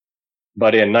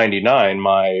But in 99,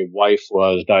 my wife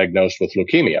was diagnosed with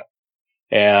leukemia.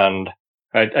 And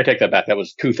I take that back. That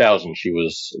was 2000. She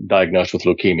was diagnosed with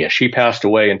leukemia. She passed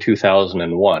away in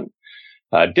 2001.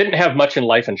 Didn't have much in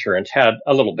life insurance, had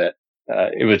a little bit.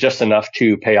 It was just enough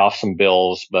to pay off some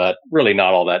bills, but really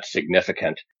not all that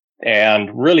significant. And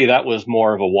really, that was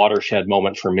more of a watershed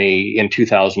moment for me in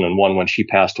 2001 when she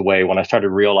passed away, when I started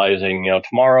realizing,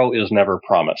 tomorrow is never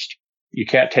promised. You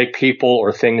can't take people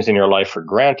or things in your life for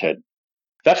granted.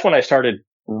 That's when I started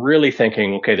really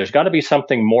thinking, okay, there's got to be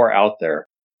something more out there.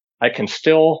 I can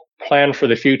still plan for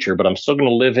the future, but I'm still going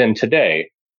to live in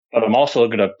today. But I'm also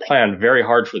going to plan very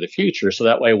hard for the future. So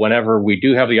that way, whenever we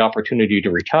do have the opportunity to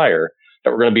retire,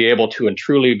 that we're going to be able to and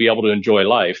truly be able to enjoy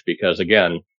life, because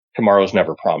again, tomorrow's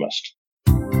never promised.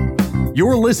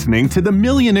 You're listening to the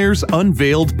Millionaires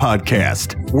Unveiled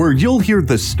podcast, where you'll hear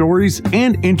the stories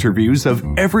and interviews of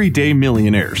everyday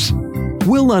millionaires.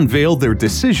 We'll unveil their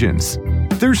decisions,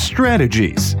 their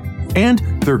strategies, and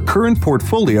their current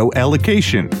portfolio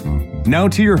allocation. Now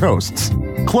to your hosts,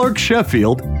 Clark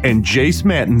Sheffield and Jace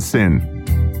Mattinson.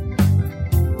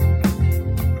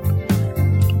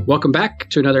 Welcome back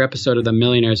to another episode of the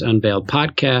Millionaires Unveiled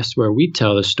podcast, where we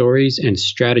tell the stories and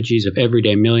strategies of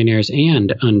everyday millionaires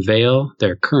and unveil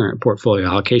their current portfolio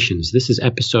allocations. This is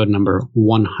episode number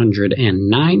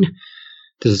 109.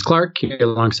 This is Clark here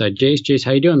alongside Jace. Jace,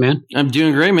 how you doing, man? I'm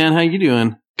doing great, man. How you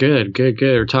doing? Good.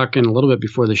 We're talking a little bit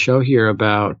before the show here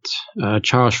about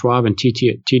Charles Schwab and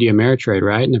TD Ameritrade,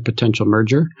 right? And the potential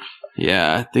merger.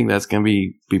 Yeah, I think that's going to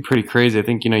be pretty crazy. I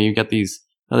think, you got these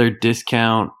other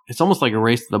discount. It's almost like a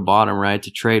race to the bottom, right?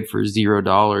 To trade for $0.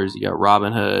 You got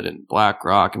Robinhood and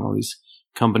BlackRock and all these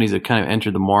companies that kind of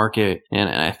entered the market. And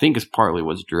I think it's partly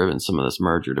what's driven some of this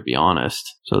merger, to be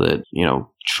honest. So that,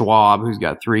 Schwab, who's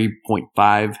got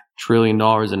 $3.5 trillion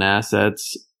in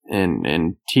assets,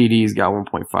 and TD's got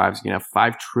 1.5, so you can have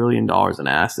 $5 trillion in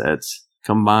assets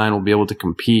combined. Will be able to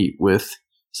compete with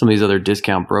some of these other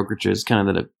discount brokerages kind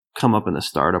of that have come up in the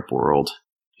startup world.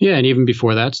 Yeah, and even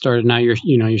before that started, now you're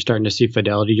starting to see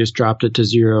Fidelity just dropped it to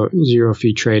zero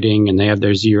fee trading, and they have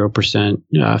their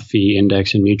 0% fee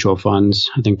index in mutual funds.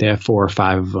 I think they have 4 or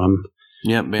 5 of them.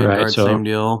 Yep, Vanguard, right? Same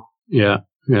deal.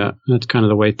 Yeah, that's kind of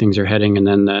the way things are heading. And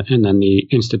then the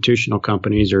institutional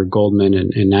companies are Goldman,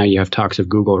 and now you have talks of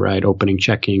Google, right, opening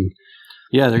checking.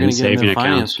 Yeah, they're going to get in the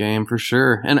finance game for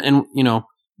sure. And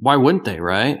why wouldn't they,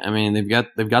 right? I mean, they've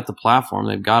got the platform,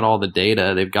 they've got all the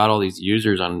data, they've got all these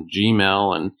users on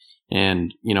Gmail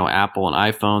and Apple and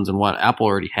iPhones, and what Apple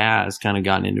already has kind of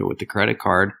gotten into it with the credit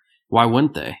card. Why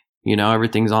wouldn't they?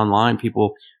 Everything's online.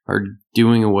 People are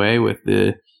doing away with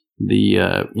the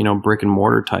brick and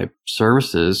mortar type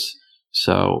services.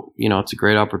 So, it's a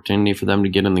great opportunity for them to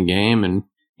get in the game. And,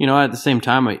 at the same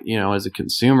time, as a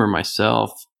consumer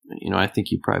myself, I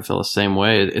think you probably feel the same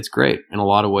way. It's great in a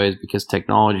lot of ways because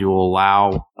technology will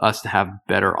allow us to have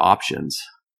better options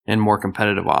and more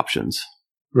competitive options.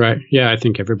 Right. Yeah, I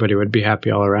think everybody would be happy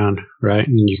all around, right?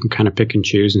 And you can kind of pick and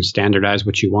choose and standardize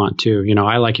what you want too.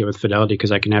 I like it with Fidelity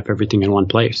because I can have everything in one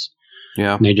place.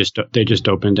 Yeah. And they just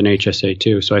opened an HSA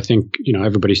too. So I think,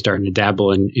 everybody's starting to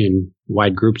dabble in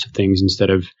wide groups of things instead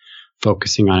of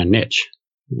focusing on a niche,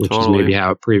 which is maybe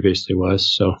how it previously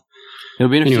was. So it'll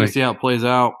be interesting to see how it plays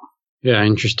out. Yeah,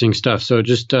 interesting stuff. So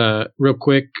just real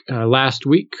quick, last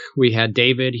week we had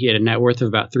David. He had a net worth of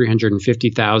about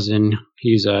 $350,000.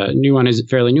 He's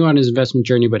fairly new on his investment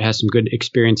journey, but has some good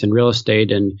experience in real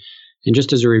estate. And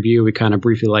just as a review, we kind of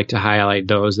briefly like to highlight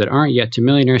those that aren't yet to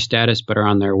millionaire status, but are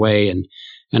on their way.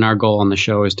 And our goal on the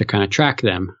show is to kind of track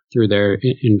them through their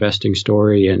investing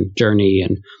story and journey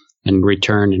and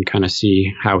return, and kind of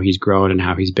see how he's grown and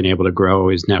how he's been able to grow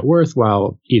his net worth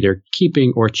while either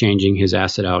keeping or changing his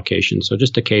asset allocation. So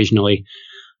just occasionally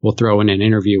we'll throw in an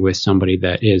interview with somebody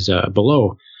that is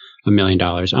below $1 million.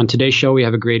 On today's show, we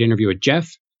have a great interview with Jeff.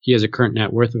 He has a current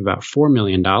net worth of about $4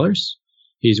 million.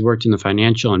 He's worked in the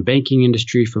financial and banking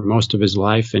industry for most of his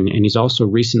life, and he's also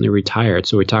recently retired.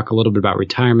 So we talk a little bit about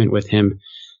retirement with him,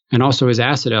 and also his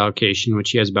asset allocation, which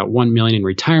he has about $1 million in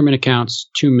retirement accounts,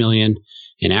 $2 million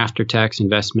in after-tax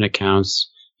investment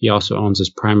accounts. He also owns his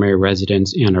primary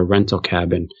residence and a rental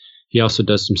cabin. He also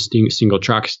does some single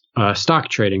stock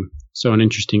trading. So an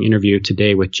interesting interview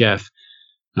today with Jeff.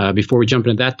 Before we jump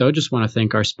into that, though, just want to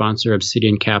thank our sponsor,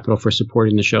 Obsidian Capital, for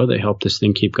supporting the show. They help this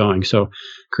thing keep going. So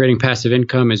creating passive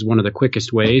income is one of the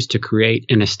quickest ways to create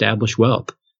and establish wealth.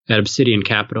 At Obsidian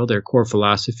Capital, their core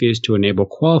philosophy is to enable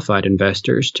qualified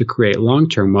investors to create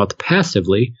long-term wealth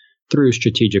passively through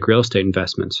strategic real estate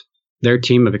investments. Their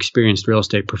team of experienced real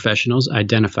estate professionals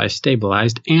identify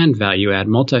stabilized and value-add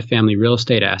multifamily real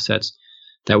estate assets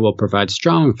that will provide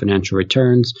strong financial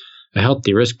returns, a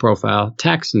healthy risk profile,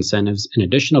 tax incentives, and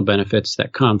additional benefits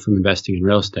that come from investing in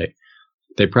real estate.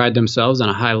 They pride themselves on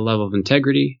a high level of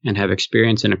integrity and have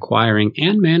experience in acquiring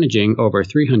and managing over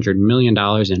 $300 million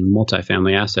in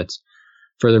multifamily assets.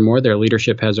 Furthermore, their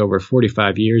leadership has over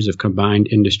 45 years of combined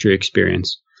industry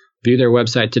experience. View their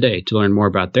website today to learn more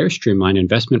about their streamlined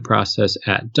investment process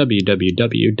at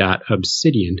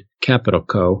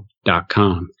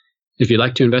www.obsidiancapitalco.com. If you'd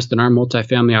like to invest in our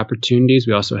multifamily opportunities,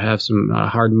 we also have some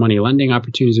hard money lending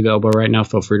opportunities available right now.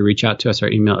 Feel free to reach out to us. Our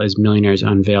email is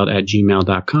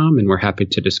millionairesunveiled@gmail.com, and we're happy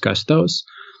to discuss those.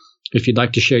 If you'd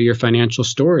like to share your financial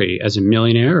story as a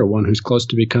millionaire or one who's close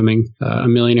to becoming a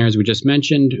millionaire, as we just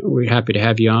mentioned, we're happy to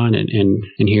have you on and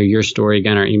hear your story.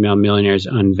 Again, our email,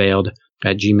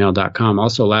 millionairesunveiled@gmail.com.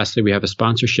 Also, lastly, we have a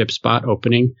sponsorship spot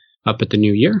opening up at the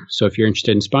new year. So if you're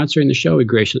interested in sponsoring the show, we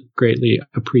greatly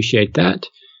appreciate that.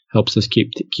 Helps us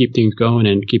keep things going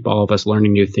and keep all of us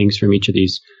learning new things from each of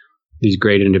these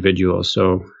great individuals.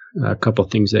 So a couple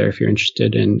things there if you're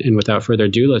interested. And without further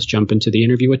ado, let's jump into the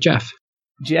interview with Jeff.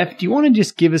 Jeff, do you want to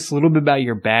just give us a little bit about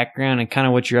your background and kind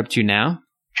of what you're up to now?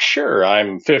 Sure.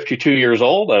 I'm 52 years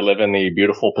old. I live in the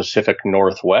beautiful Pacific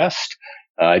Northwest.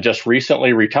 I just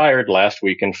recently retired last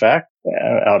week, in fact,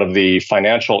 out of the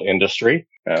financial industry.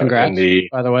 Congrats,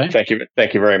 by the way. Thank you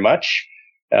very much.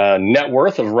 Net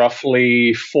worth of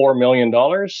roughly $4 million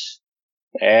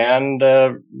and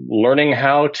learning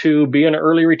how to be an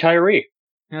early retiree.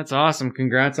 That's awesome.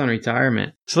 Congrats on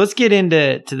retirement. So let's get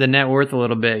into the net worth a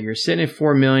little bit. You're sitting at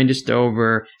 $4 million, just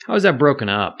over. How is that broken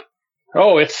up?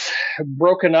 Oh, it's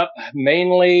broken up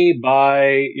mainly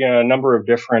by a number of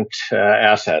different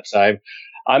assets. I'm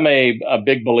a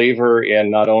big believer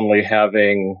in not only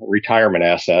having retirement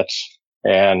assets,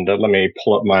 and let me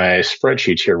pull up my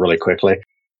spreadsheets here really quickly.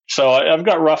 So I've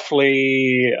got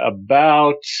roughly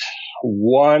about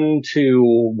 1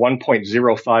 to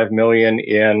 1.05 million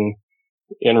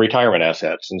in retirement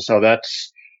assets. And so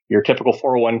that's your typical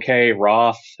 401k,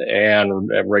 Roth, and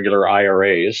regular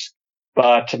IRAs.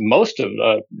 But most of,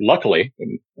 luckily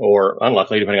or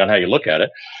unluckily, depending on how you look at it,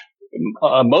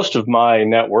 most of my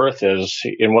net worth is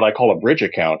in what I call a bridge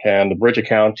account. And the bridge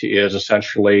account is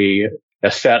essentially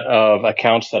a set of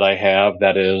accounts that I have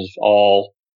that is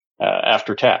all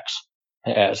after tax.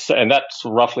 And that's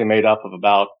roughly made up of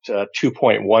about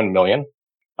 2.1 million.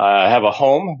 I have a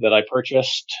home that I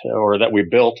purchased or that we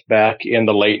built back in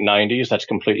the late 90s. That's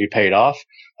completely paid off.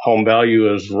 Home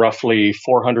value is roughly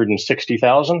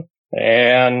 $460,000.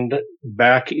 And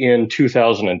back in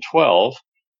 2012,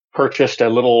 purchased a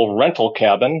little rental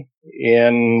cabin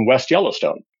in West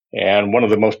Yellowstone. And one of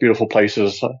the most beautiful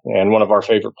places and one of our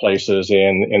favorite places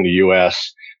in the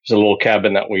U.S. is a little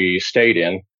cabin that we stayed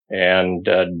in. And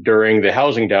during the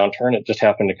housing downturn, it just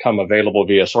happened to come available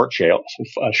via short sale.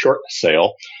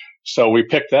 So we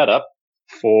picked that up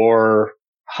for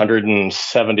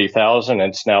 $170,000. And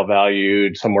it's now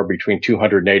valued somewhere between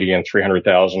 $280,000 and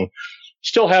 $300,000.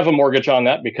 Still have a mortgage on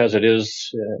that because it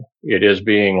is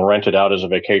being rented out as a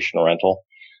vacation rental.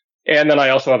 And then I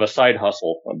also have a side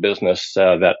hustle, a business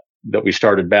that we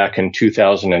started back in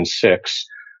 2006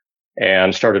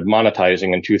 and started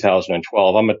monetizing in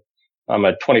 2012. I'm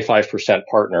a 25%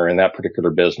 partner in that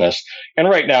particular business. And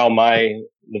right now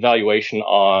the valuation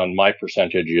on my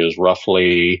percentage is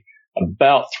roughly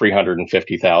about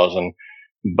 $350,000,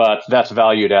 but that's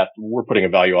we're putting a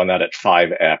value on that at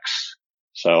 5x.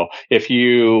 So if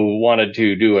you wanted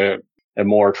to do a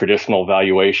more traditional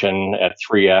valuation at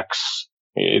 3x,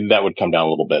 that would come down a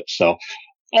little bit. So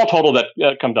all total,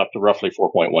 that comes up to roughly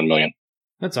 4.1 million.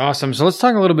 That's awesome. So let's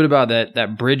talk a little bit about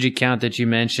that bridge account that you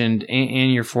mentioned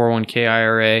and your 401k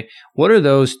IRA. What are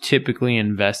those typically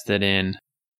invested in?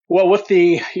 Well,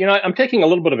 I'm taking a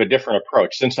little bit of a different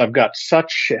approach since I've got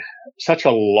such a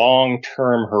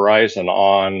long-term horizon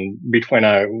on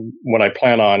between when I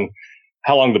plan on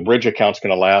how long the bridge account's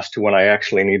going to last to when I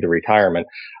actually need the retirement.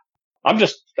 I've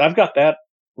got that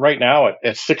right now at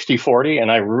 60-40,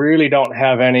 and I really don't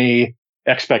have any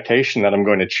expectation that I'm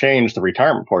going to change the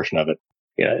retirement portion of it.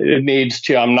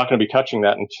 I'm not going to be touching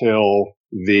that until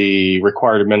the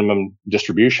required minimum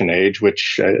distribution age,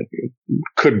 which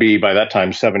could be by that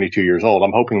time 72 years old.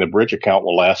 I'm hoping the bridge account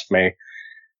will last me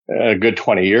a good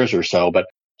 20 years or so. But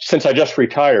since I just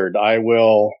retired, I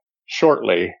will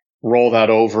shortly roll that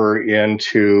over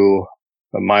into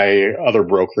my other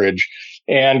brokerage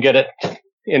and get it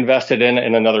invested in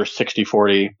another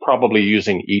 60-40, probably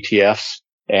using ETFs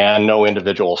and no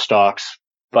individual stocks.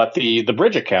 But the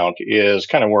bridge account is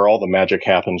kind of where all the magic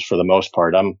happens for the most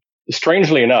part.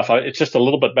 Strangely enough, it's just a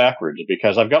little bit backwards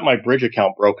because I've got my bridge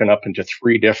account broken up into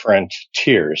 3 different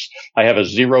tiers. I have a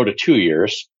 0 to 2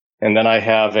 years, and then I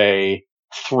have a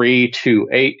 3 to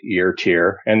 8 year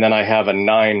tier, and then I have a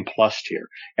 9+ tier.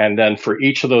 And then for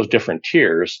each of those different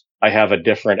tiers, I have a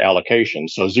different allocation.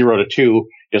 So 0 to 2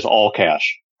 is all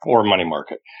cash or money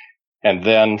market. And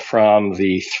then from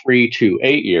the 3 to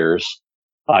 8 years,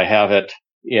 I have it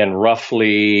in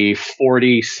roughly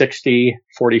 40, 60,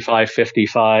 45,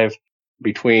 55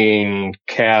 between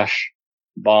cash,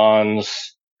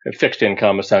 bonds, fixed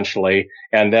income essentially,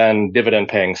 and then dividend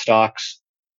paying stocks.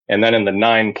 And then in the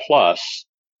 9+,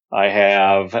 I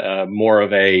have more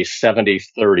of a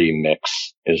 70-30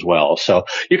 mix as well. So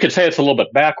you could say it's a little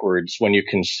bit backwards when you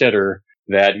consider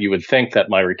that you would think that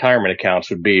my retirement accounts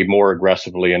would be more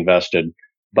aggressively invested.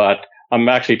 But I'm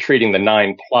actually treating the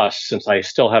 9+, since I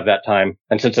still have that time,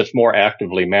 and since it's more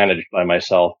actively managed by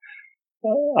myself,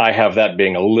 I have that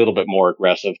being a little bit more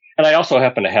aggressive. And I also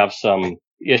happen to have some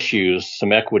issues,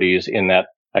 some equities in that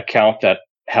account that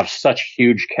have such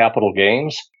huge capital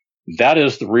gains. That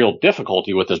is the real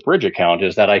difficulty with this bridge account,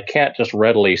 is that I can't just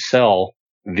readily sell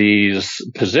these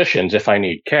positions if I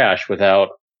need cash without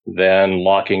then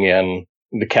locking in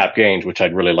the cap gains, which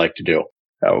I'd really like to do,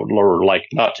 or like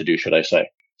not to do, should I say.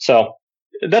 So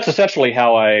that's essentially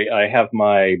how I have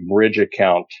my bridge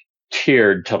account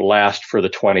tiered to last for the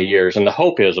 20 years. And the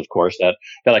hope is, of course, that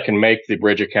I can make the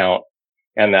bridge account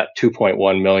and that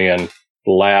 2.1 million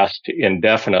last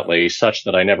indefinitely, such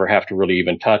that I never have to really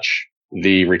even touch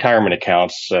the retirement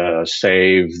accounts,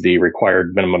 save the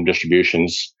required minimum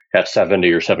distributions at 70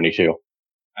 or 72.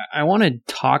 I want to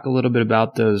talk a little bit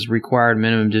about those required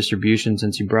minimum distributions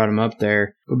since you brought them up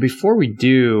there. But before we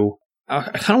do, I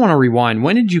kind of want to rewind.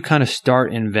 When did you kind of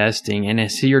start investing? And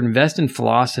has your investing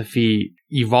philosophy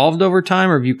evolved over time,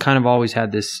 or have you kind of always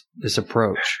had this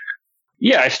approach?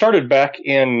 Yeah, I started back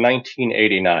in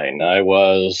 1989. I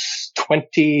was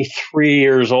 23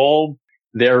 years old.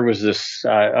 There was this,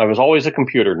 I was always a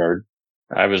computer nerd.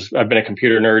 I've been a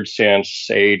computer nerd since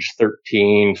age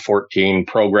 13, 14,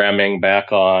 programming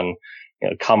back on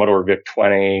Commodore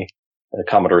VIC-20,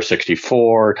 Commodore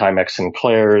 64, Timex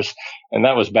Sinclairs. And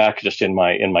that was back just in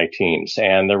my teens.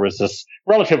 And there was this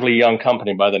relatively young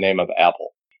company by the name of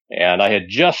Apple. And I had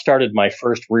just started my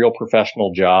first real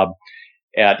professional job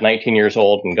at 19 years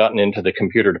old and gotten into the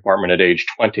computer department at age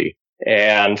 20.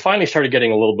 And finally started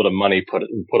getting a little bit of money put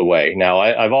away. Now,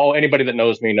 anybody that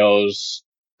knows me knows,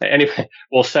 anybody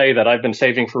will say that I've been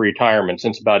saving for retirement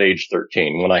since about age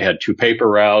 13, when I had 2 paper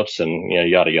routes and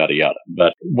yada, yada, yada.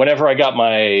 But whenever I got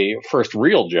my first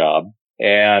real job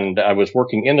and I was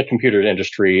working in the computer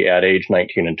industry at age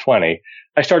 19 and 20,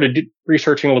 I started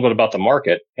researching a little bit about the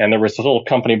market, and there was this little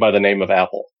company by the name of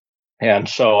Apple. And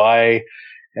so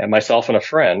myself and a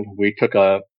friend, we took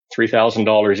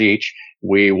 $3,000 each.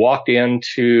 We walked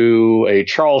into a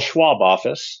Charles Schwab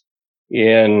office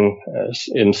in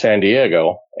San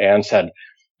Diego and said,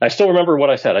 I still remember what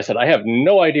I said. I said, I have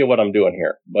no idea what I'm doing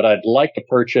here, but I'd like to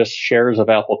purchase shares of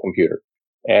Apple Computer.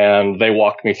 And they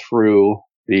walked me through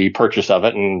the purchase of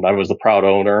it, and I was the proud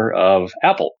owner of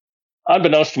Apple.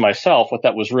 Unbeknownst to myself, what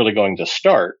that was really going to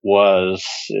start was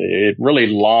it really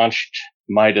launched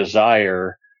my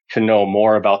desire to know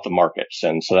more about the markets.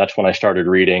 And so that's when I started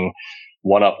reading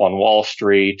One Up on Wall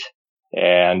Street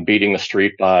and Beating the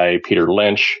Street by Peter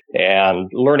Lynch, and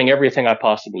learning everything I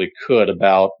possibly could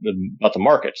about the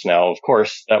markets. Now, of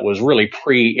course, that was really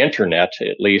pre-internet,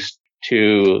 at least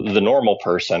to the normal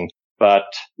person, but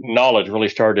knowledge really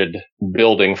started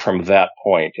building from that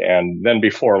point. And then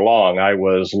before long, I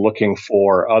was looking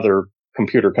for other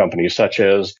computer companies such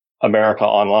as America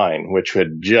Online, which had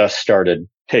just started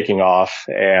taking off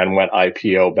and went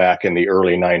IPO back in the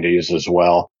early 90s as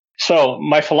well. So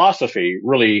my philosophy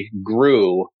really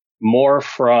grew more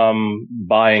from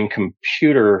buying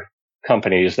computer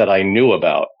companies that I knew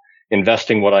about,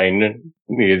 investing what I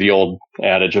knew. The old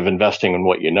adage of investing in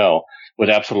what you know was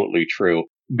absolutely true.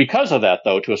 Because of that,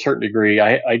 though, to a certain degree,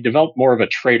 I developed more of a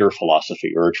trader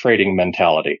philosophy or a trading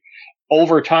mentality.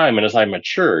 Over time, and as I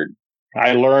matured,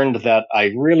 I learned that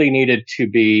I really needed to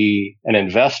be an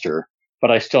investor,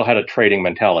 but I still had a trading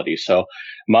mentality. So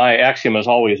my axiom has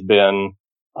always been,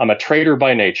 I'm a trader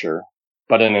by nature,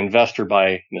 but an investor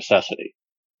by necessity.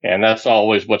 And that's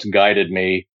always what's guided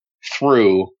me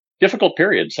through difficult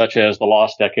periods, such as the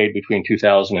lost decade between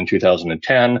 2000 and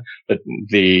 2010,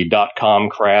 the dot-com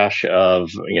crash of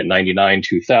 99,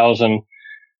 2000.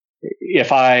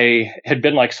 If I had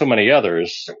been like so many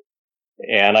others,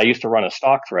 and I used to run a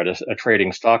stock thread, a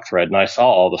trading stock thread, and I saw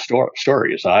all the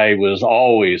stories. I was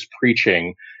always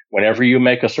preaching, whenever you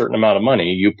make a certain amount of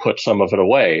money, you put some of it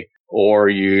away, or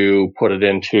you put it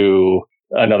into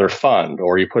another fund,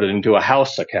 or you put it into a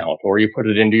house account, or you put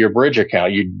it into your bridge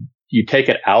account. You take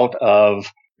it out of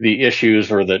the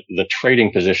issues or the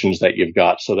trading positions that you've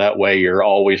got. So that way you're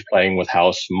always playing with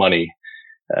house money,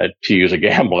 to use a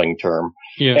gambling term.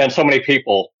 Yeah. And so many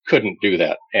people couldn't do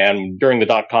that. And during the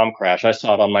dot-com crash, I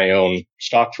saw it on my own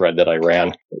stock thread that I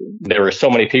ran. There were so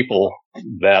many people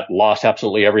that lost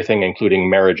absolutely everything, including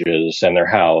marriages and their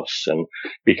house. And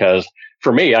because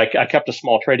for me, I kept a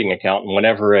small trading account, and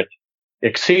whenever it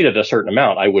exceeded a certain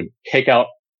amount, I would take out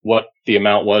what the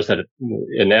amount was that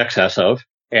in excess of,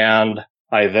 and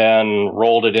I then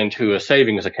rolled it into a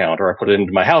savings account, or I put it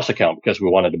into my house account because we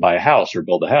wanted to buy a house or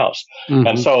build a house. Mm-hmm.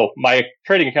 And so my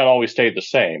trading account always stayed the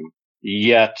same.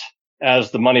 Yet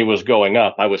as the money was going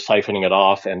up, I was siphoning it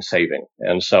off and saving.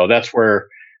 And so that's where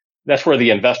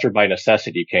the investor by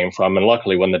necessity came from. And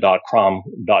luckily when the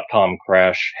dot-com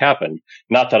crash happened,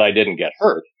 not that I didn't get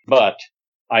hurt, but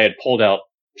I had pulled out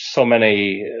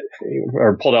money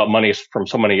from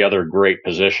so many other great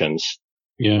positions.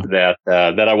 Yeah.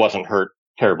 That I wasn't hurt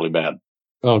terribly bad.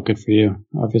 Oh, good for you.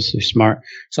 Obviously smart.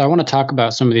 So I want to talk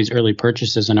about some of these early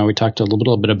purchases. I know we talked a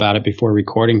little bit about it before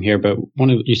recording here, but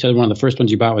you said one of the first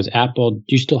ones you bought was Apple. Do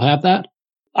you still have that?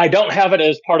 I don't have it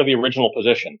as part of the original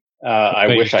position.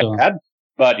 I wish I had,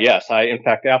 but yes, in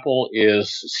fact, Apple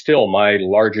is still my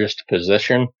largest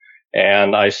position,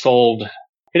 and I sold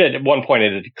it at one point.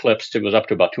 It eclipsed. It was up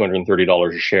to about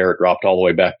 $230 a share. It dropped all the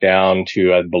way back down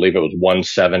to, I believe it was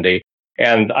 $170.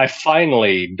 And I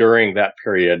finally, during that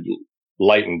period,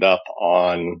 lightened up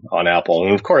on Apple.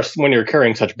 And of course, when you're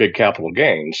carrying such big capital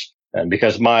gains, and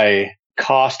because my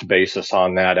cost basis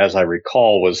on that, as I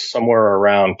recall, was somewhere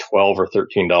around $12 or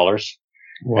 $13.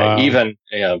 Wow. Even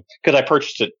because I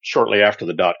purchased it shortly after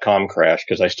the dot-com crash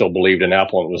because I still believed in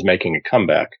Apple and it was making a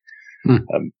comeback.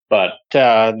 But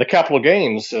the capital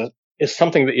gains is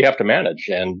something that you have to manage.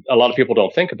 And a lot of people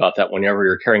don't think about that whenever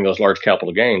you're carrying those large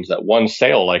capital gains, that one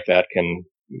sale like that can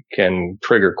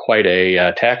trigger quite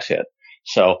a tax hit.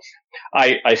 So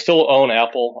I still own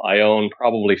Apple. I own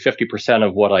probably 50%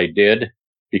 of what I did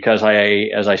because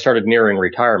as I started nearing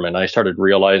retirement, I started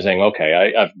realizing,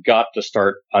 okay, I've got to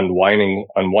start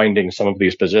unwinding some of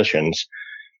these positions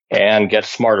and get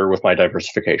smarter with my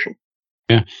diversification.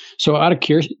 Yeah. So out of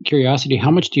curiosity,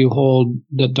 how much do you hold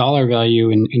the dollar value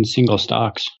in single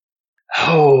stocks?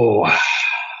 Oh,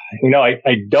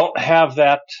 I don't have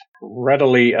that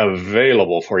readily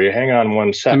available for you. Hang on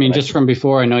one second. I mean, just from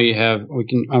before, I know you have,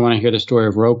 I want to hear the story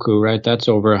of Roku, right? That's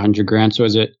over $100,000. So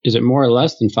is it more or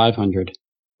less than 500?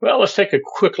 Well, let's take a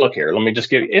quick look here. Let me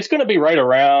just it's going to be right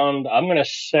around, I'm going to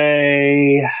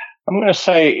say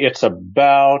it's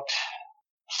about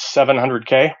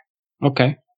 700K.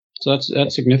 Okay. So that's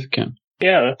significant.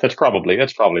 Yeah, that's probably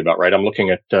about right. I'm looking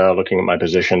at my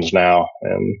positions now,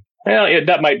 and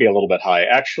that might be a little bit high.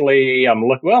 Actually,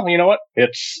 well, you know what?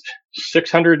 It's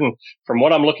 600, and from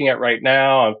what I'm looking at right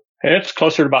now, it's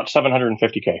closer to about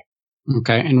 750K.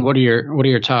 Okay. And what are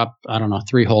your top, I don't know,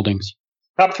 3 holdings?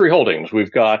 Top 3 holdings.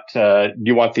 We've got, do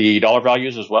you want the dollar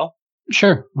values as well?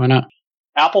 Sure. Why not?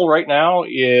 Apple right now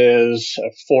is,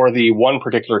 for the one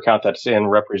particular account that's in,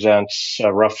 represents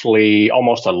roughly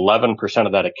almost 11%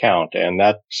 of that account. And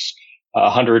that's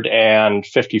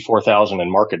 $154,000 in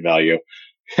market value.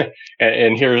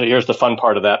 And here's the fun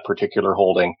part of that particular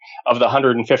holding. Of the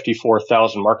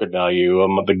 $154,000 market value,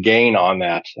 the gain on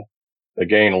that, the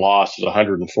gain loss is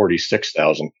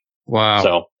 $146,000. Wow.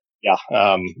 So yeah,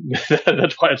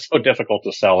 that's why it's so difficult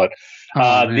to sell it.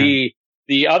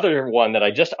 The other one that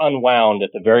I just unwound at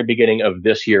the very beginning of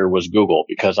this year was Google,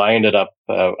 because I ended up,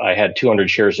 I had 200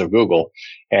 shares of Google,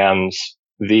 and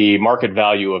the market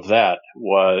value of that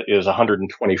is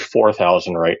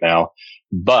 $124,000 right now,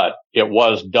 but it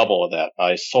was double of that.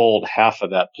 I sold half of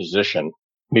that position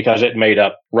because it made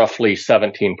up roughly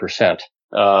 17%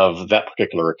 of that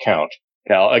particular account.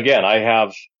 Now, again, I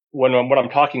have, when I'm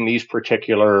talking these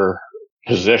particular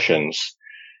positions,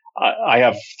 I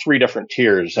have 3 different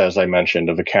tiers, as I mentioned,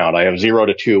 of account. I have 0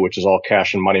 to 2, which is all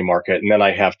cash and money market. And then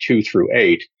I have 2 through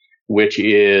 8, which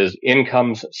is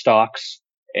incomes, stocks,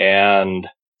 and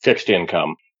fixed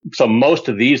income. So most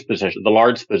of these positions, the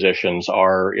large positions,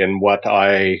 are in what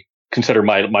I consider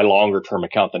my longer term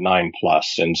account, the 9+.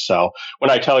 And so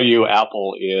when I tell you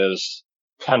Apple is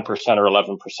 10% or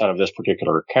 11% of this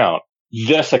particular account,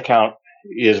 this account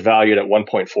is valued at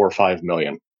 $1.45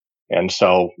 million. And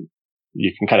so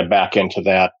you can kind of back into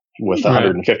that with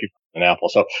 150 in Apple.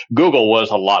 So Google was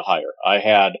a lot higher. I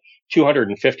had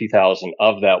 250,000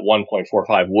 of that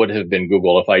 1.45 would have been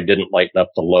Google if I didn't lighten up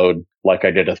the load like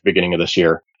I did at the beginning of this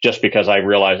year, just because I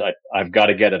realized I've got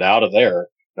to get it out of there.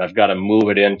 I've got to move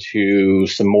it into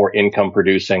some more income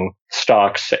producing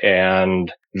stocks and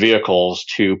vehicles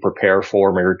to prepare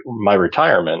for my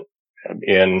retirement.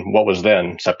 in what was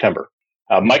then September.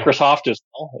 Microsoft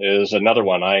is another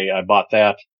one. I bought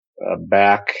that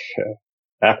back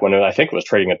when I think it was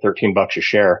trading at $13 a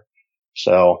share.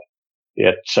 So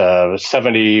it's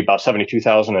about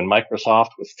 72,000 in Microsoft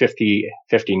with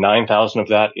 59,000 of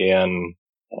that in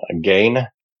gain.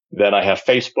 Then I have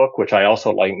Facebook, which I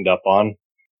also lightened up on.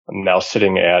 I'm now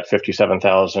sitting at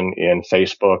 57,000 in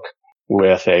Facebook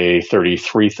with a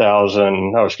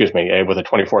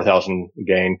 24,000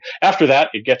 gain. After that,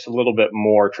 it gets a little bit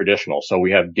more traditional. So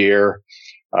we have Deere,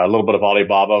 a little bit of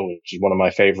Alibaba, which is one of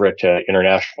my favorite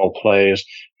international plays,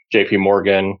 JP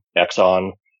Morgan,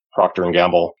 Exxon, Procter &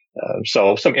 Gamble.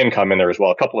 So some income in there as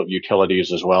well, a couple of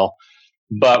utilities as well.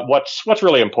 But what's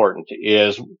really important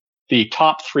is the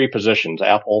top three positions,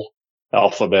 Apple,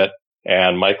 Alphabet,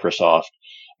 and Microsoft,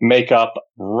 make up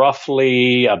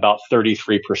roughly about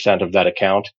 33% of that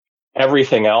account.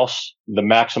 Everything else, the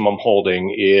maximum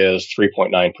holding is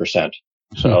 3.9%.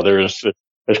 So there's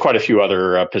quite a few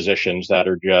other positions that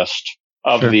are just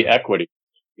of the equity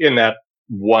in that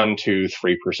 1 to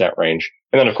 3% range.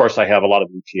 And then, of course, I have a lot of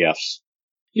ETFs.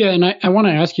 Yeah, and I want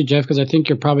to ask you, Jeff, because I think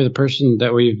you're probably the person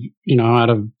that we've,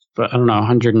 out of,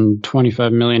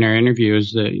 125 millionaire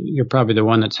interviews, that you're probably the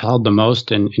one that's held the most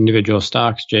in individual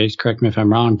stocks. Jace, correct me if I'm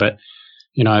wrong, but,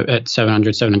 at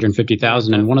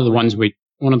 750,000. And one of the ones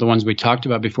we talked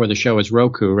about before the show was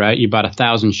Roku, right? You bought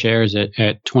 1,000 shares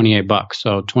at $28,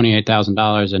 so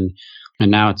 $28,000, and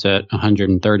now it's at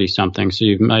 130 something. So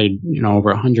you've made,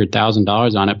 over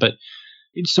 $100,000 on it. But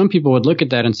some people would look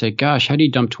at that and say, gosh, how do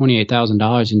you dump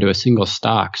 $28,000 into a single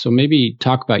stock? So maybe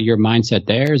talk about your mindset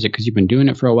there. Is it because you've been doing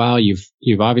it for a while? You've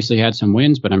obviously had some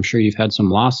wins, but I'm sure you've had some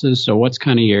losses. So what's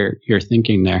kind of your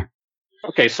thinking there?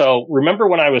 Okay, so remember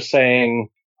when I was saying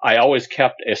I always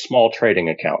kept a small trading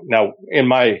account. Now, in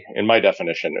my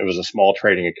definition, it was a small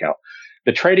trading account.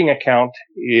 The trading account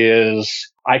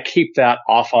is, I keep that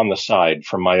off on the side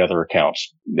from my other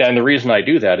accounts. And the reason I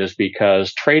do that is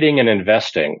because trading and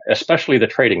investing, especially the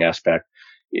trading aspect,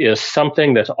 is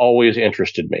something that's always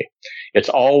interested me. It's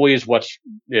always what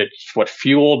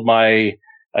fueled my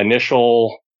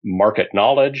initial market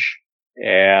knowledge,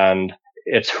 and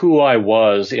it's who I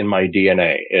was in my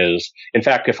DNA. In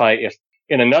fact, if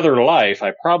in another life,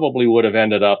 I probably would have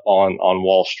ended up on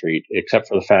Wall Street, except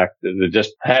for the fact that they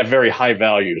just have very high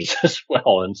values as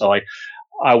well. And so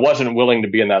I wasn't willing to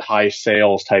be in that high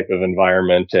sales type of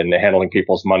environment and handling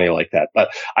people's money like that.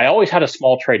 But I always had a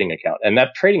small trading account, and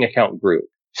that trading account grew.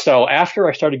 So after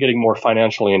I started getting more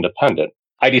financially independent,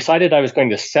 I decided I was going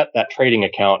to set that trading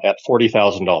account at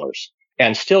 $40,000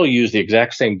 and still use the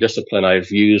exact same discipline I've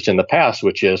used in the past,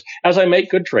 which is as I make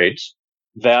good trades,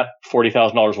 that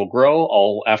 $40,000 will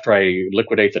grow. After I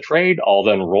liquidate the trade, I'll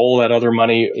then roll that other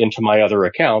money into my other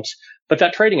accounts. But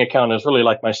that trading account is really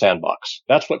like my sandbox.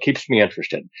 That's what keeps me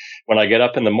interested. When I get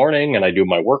up in the morning and I do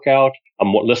my workout,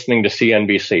 I'm listening to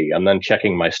CNBC. I'm then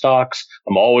checking my stocks.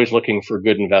 I'm always looking for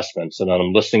good investments, and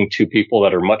I'm listening to people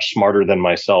that are much smarter than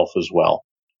myself as well.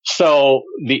 So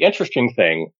the interesting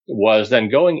thing was then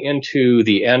going into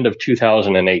the end of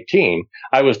 2018,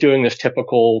 I was doing this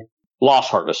typical loss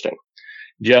harvesting,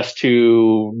 just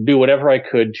to do whatever I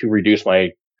could to reduce my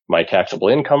taxable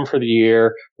income for the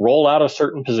year, roll out of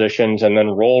certain positions, and then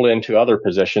roll into other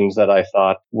positions that I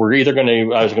thought were I was going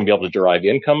to be able to derive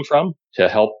income from to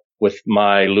help with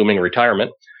my looming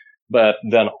retirement. But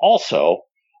then also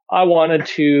I wanted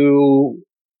to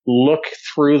look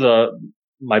through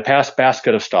my past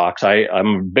basket of stocks. I'm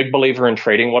a big believer in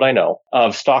trading what I know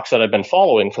of stocks that I've been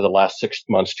following for the last 6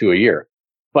 months to a year,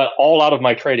 but all out of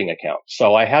my trading account.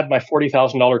 So I had my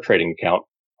 $40,000 trading account,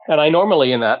 and I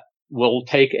normally in that will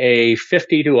take a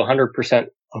 50 to 100%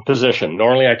 position.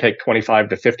 Normally I take 25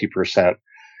 to 50%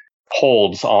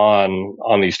 holds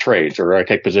on these trades, or I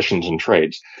take positions in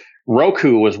trades.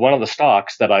 Roku was one of the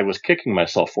stocks that I was kicking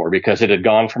myself for because it had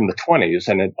gone from the 20s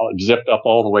and it zipped up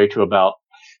all the way to about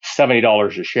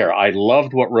 $70 a share. I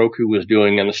loved what Roku was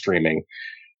doing in the streaming.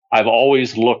 I've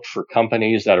always looked for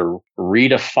companies that are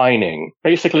redefining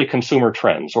basically consumer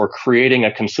trends or creating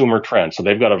a consumer trend. So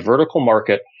they've got a vertical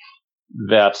market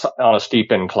that's on a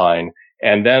steep incline,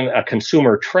 and then a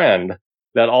consumer trend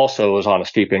that also is on a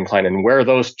steep incline. And where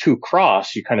those two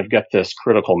cross, you kind of get this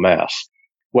critical mass.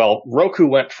 Well, Roku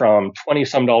went from 20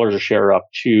 some dollars a share up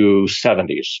to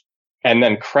 70s and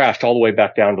then crashed all the way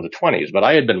back down to the 20s. But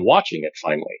I had been watching it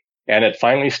finally, and it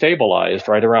finally stabilized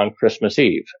right around Christmas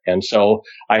Eve. And so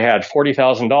I had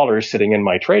 $40,000 sitting in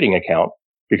my trading account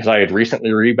because I had recently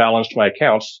rebalanced my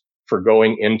accounts for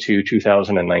going into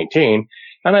 2019.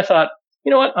 And I thought,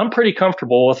 you know what? I'm pretty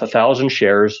comfortable with 1,000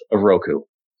 shares of Roku,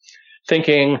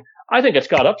 thinking, I think it's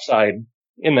got upside,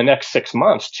 in the next 6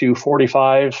 months to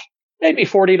 $45, maybe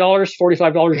 $40,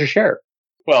 $45 a share.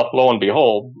 Well, lo and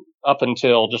behold, up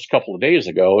until just a couple of days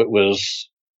ago, it was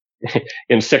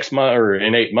in 6 months or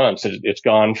in 8 months, it's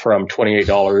gone from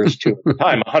 $28 to at the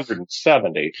time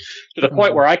 $170 to the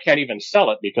point where I can't even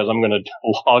sell it because I'm going to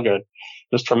log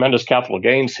this tremendous capital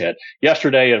gains hit.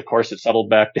 Yesterday, of course, it settled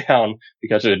back down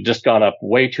because it had just gone up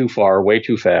way too far, way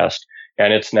too fast.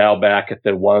 And it's now back at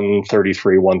the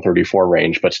 133, 134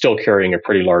 range, but still carrying a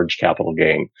pretty large capital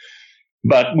gain.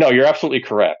 But no, you're absolutely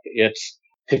correct. It's,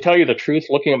 to tell you the truth,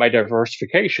 looking at my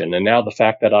diversification and now the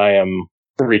fact that I am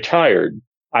retired,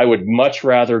 I would much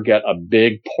rather get a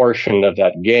big portion of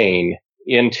that gain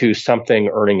into something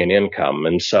earning an income.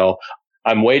 And so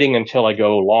I'm waiting until I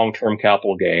go long-term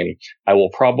capital gain. I will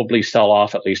probably sell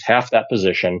off at least half that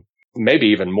position, maybe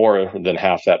even more than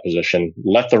half that position.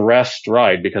 Let the rest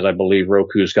ride because I believe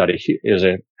Roku's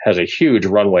has a huge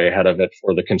runway ahead of it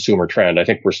for the consumer trend. I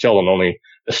think we're still in only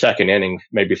the second inning,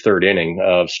 maybe third inning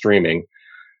of streaming.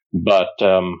 But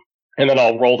and then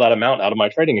I'll roll that amount out of my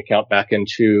trading account back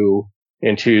into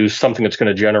something that's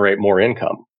going to generate more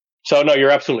income. So no, you're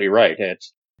absolutely right.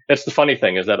 It's the funny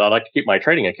thing is that I like to keep my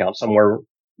trading account somewhere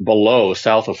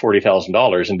south of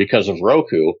 $40,000. And because of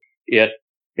Roku, it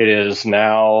is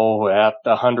now at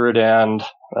 100 and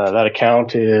that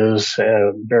account is,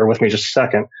 bear with me just a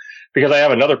second, because I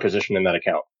have another position in that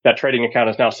account. That trading account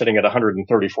is now sitting at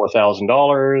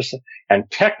 $134,000. And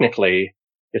technically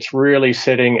it's really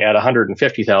sitting at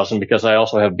 $150,000 because I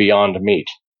also have Beyond Meat.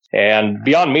 And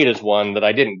Beyond Meat is one that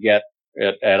I didn't get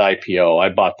at IPO. I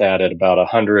bought that at about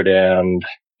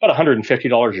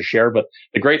 $150 a share. But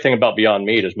the great thing about Beyond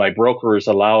Meat is my broker is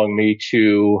allowing me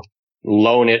to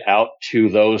loan it out to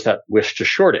those that wish to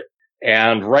short it.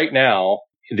 And right now,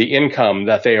 the income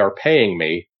that they are paying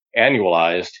me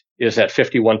annualized is at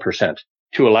 51%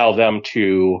 to allow them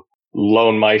to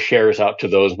loan my shares out to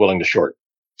those willing to short.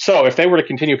 So if they were to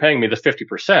continue paying me the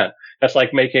 50%, that's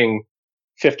like making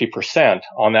 50%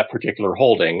 on that particular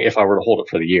holding if I were to hold it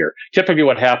for the year. Typically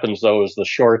what happens though is the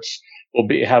shorts will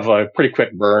have a pretty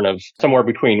quick burn of somewhere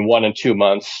between 1 and 2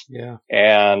 months. Yeah.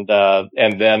 And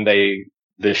then the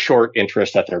short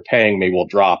interest that they're paying me will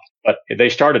drop. But they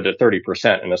started at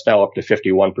 30% and it's now up to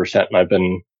 51%.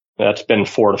 And that's been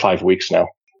 4 to 5 weeks now.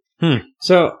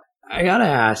 So I got to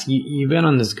ask, you've been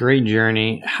on this great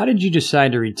journey. How did you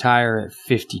decide to retire at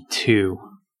 52?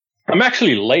 I'm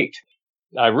actually late.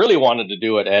 I really wanted to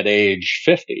do it at age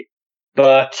 50,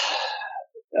 but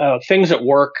things at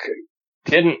work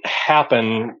didn't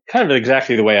happen kind of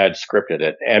exactly the way I'd scripted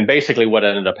it. And basically what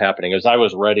ended up happening is I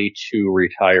was ready to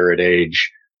retire at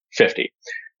age 50.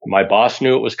 My boss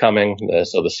knew it was coming,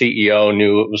 so the CEO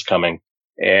knew it was coming.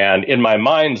 And in my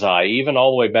mind's eye, even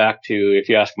all the way back to, if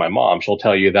you ask my mom, she'll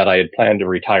tell you that I had planned to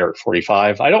retire at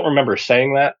 45. I don't remember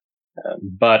saying that,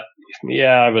 but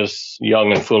yeah, I was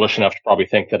young and foolish enough to probably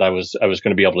think that I was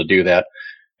going to be able to do that.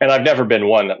 And I've never been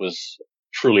one that was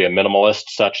truly a minimalist,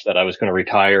 such that I was going to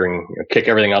retire and kick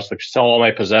everything else, like sell all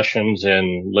my possessions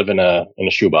and live in a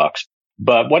shoebox.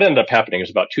 But what ended up happening is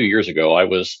about 2 years ago, I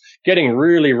was getting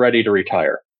really ready to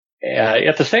retire.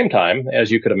 At the same time,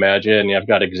 as you could imagine, I've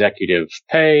got executive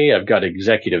pay, I've got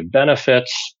executive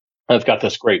benefits, I've got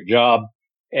this great job,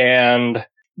 and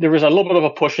there was a little bit of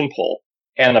a push and pull.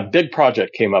 And a big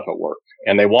project came up at work,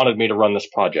 and they wanted me to run this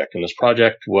project. And this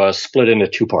project was split into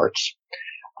 2 parts.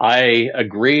 I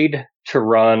agreed to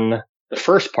run the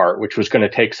first part, which was going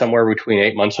to take somewhere between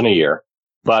 8 months and a year.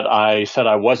 But I said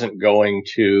I wasn't going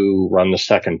to run the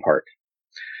second part,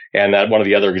 and that one of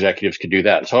the other executives could do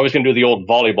that. And so I was going to do the old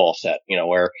volleyball set,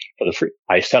 where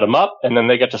I set them up, and then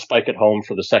they get to spike it home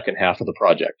for the second half of the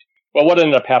project. Well, what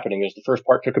ended up happening is the first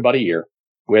part took about a year,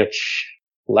 which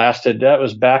that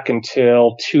was back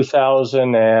until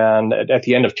 2000 and at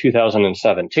the end of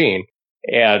 2017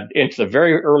 and into the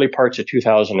very early parts of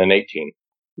 2018.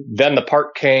 Then the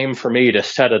part came for me to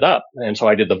set it up. And so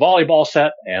I did the volleyball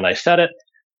set and I set it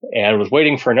and was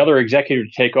waiting for another executive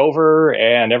to take over,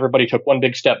 and everybody took one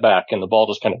big step back and the ball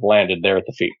just kind of landed there at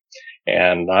the feet.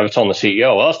 And I was telling the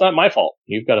CEO, well, it's not my fault.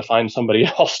 You've got to find somebody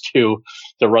else to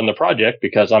run the project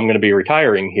because I'm going to be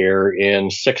retiring here in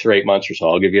 6 or 8 months or so.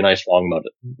 I'll give you a nice long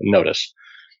notice.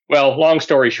 Well, long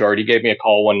story short, he gave me a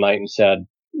call one night and said,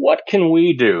 what can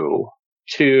we do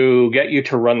to get you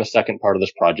to run the second part of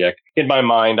this project? In my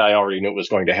mind, I already knew it was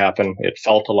going to happen. It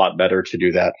felt a lot better to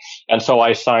do that. And so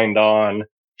I signed on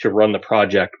to run the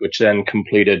project, which then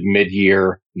completed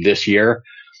mid-year this year.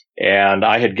 And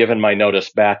I had given my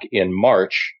notice back in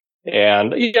March,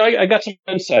 and I got some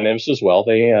incentives as well.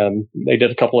 They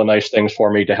did a couple of nice things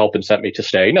for me to help incent me to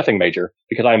stay. Nothing major,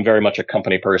 because I'm very much a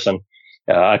company person.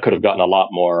 I could have gotten a lot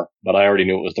more, but I already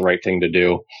knew it was the right thing to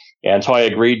do. And so I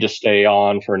agreed to stay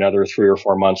on for another 3 or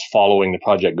 4 months following the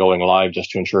project going live just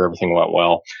to ensure everything went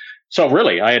well. So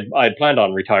really, I had planned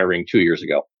on retiring 2 years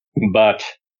ago, but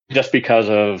just because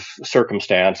of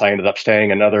circumstance, I ended up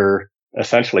staying another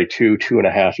essentially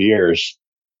 2.5 years.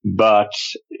 But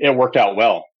it worked out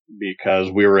well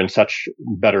because we were in such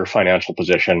better financial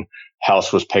position.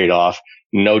 House was paid off,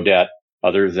 no debt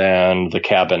other than the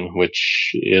cabin,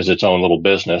 which is its own little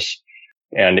business,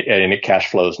 and it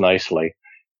cash flows nicely.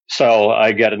 So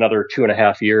I get another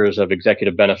 2.5 years of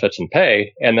executive benefits and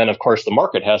pay. And then, of course, the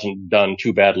market hasn't done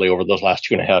too badly over those last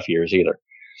 2.5 years either.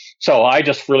 So I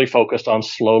just really focused on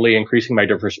slowly increasing my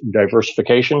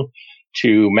diversification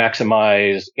to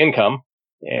maximize income,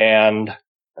 and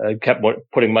I kept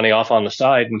putting money off on the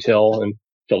side until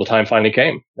the time finally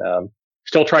came.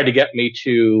 Still tried to get me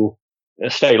to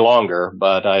stay longer,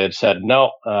 but I had said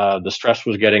no. The stress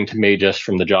was getting to me just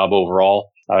from the job overall.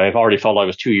 I've already felt I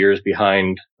was 2 years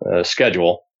behind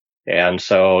schedule, and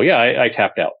so I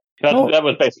tapped out. That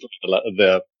was basically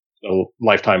the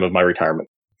lifetime of my retirement.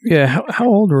 Yeah. How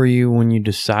old were you when you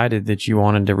decided that you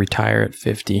wanted to retire at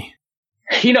 50?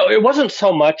 It wasn't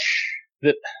so much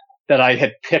that I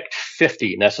had picked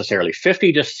 50 necessarily.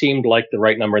 50 just seemed like the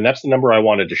right number, and that's the number I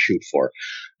wanted to shoot for.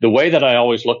 The way that I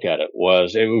always looked at it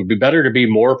was it would be better to be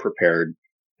more prepared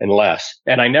and less.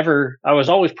 And I was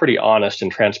always pretty honest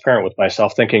and transparent with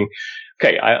myself, thinking,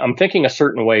 okay, I'm thinking a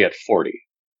certain way at 40,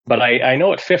 but I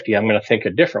know at 50, I'm going to think a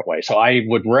different way. So I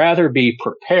would rather be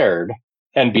prepared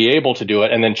and be able to do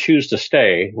it and then choose to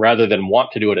stay rather than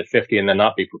want to do it at 50 and then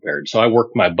not be prepared. So I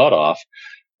worked my butt off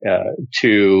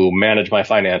to manage my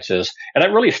finances. And I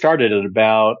really started at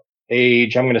about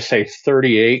age, I'm going to say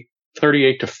 38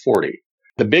 to 40.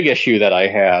 The big issue that I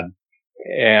had,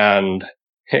 and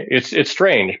it's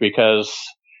strange because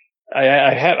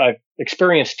I've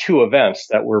experienced 2 events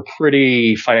that were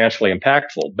pretty financially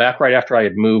impactful. Back right after I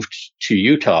had moved to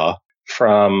Utah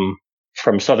from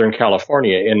Southern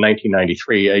California in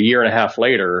 1993, a year and a half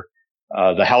later,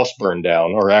 the house burned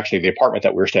down, or actually the apartment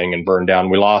that we were staying in burned down.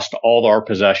 We lost all our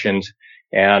possessions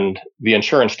and the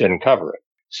insurance didn't cover it.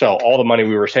 So all the money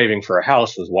we were saving for a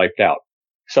house was wiped out.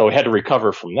 So we had to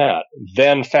recover from that.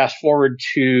 Then fast forward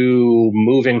to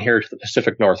moving here to the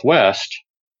Pacific Northwest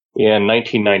in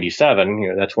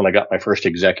 1997. That's when I got my first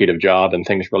executive job and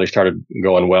things really started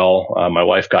going well. My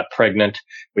wife got pregnant.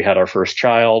 We had our first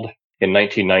child in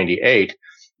 1998.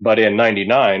 But in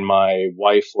 99, my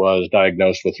wife was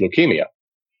diagnosed with leukemia.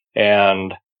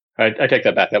 And I take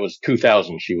that back. That was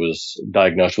 2000. She was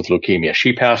diagnosed with leukemia.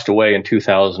 She passed away in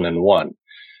 2001.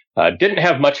 Didn't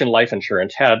have much in life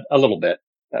insurance, had a little bit.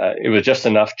 It was just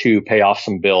enough to pay off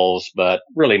some bills, but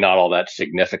really not all that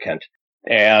significant.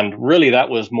 And really that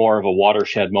was more of a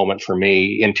watershed moment for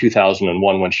me in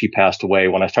 2001 when she passed away,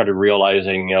 when I started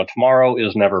realizing, tomorrow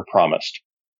is never promised.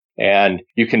 And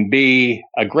you can be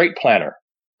a great planner,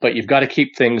 but you've got to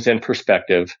keep things in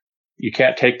perspective. You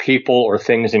can't take people or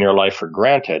things in your life for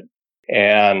granted.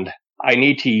 And I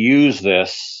need to use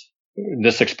this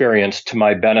experience to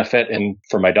my benefit and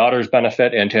for my daughter's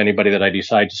benefit and to anybody that I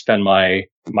decide to spend my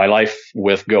life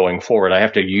with going forward. I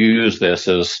have to use this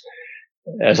as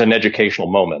an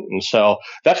educational moment. And so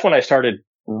that's when I started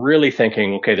really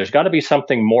thinking, okay, there's got to be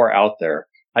something more out there.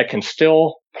 I can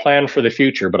still plan for the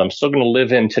future, but I'm still going to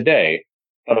live in today.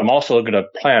 But I'm also going to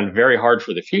plan very hard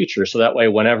for the future. So that way,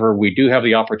 whenever we do have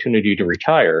the opportunity to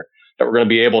retire, that we're going to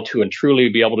be able to and truly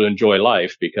be able to enjoy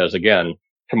life, because again,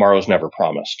 tomorrow's never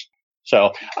promised.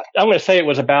 So I'm going to say it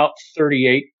was about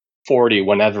 38, 40, I'm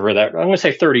going to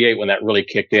say 38 when that really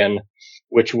kicked in,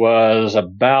 which was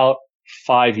about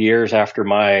 5 years after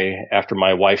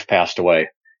my wife passed away.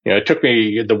 It took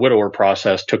me, the widower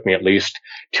process took me at least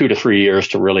 2 to 3 years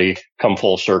to really come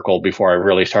full circle before I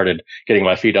really started getting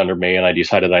my feet under me. And I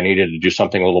decided I needed to do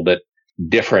something a little bit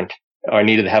different. I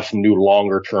needed to have some new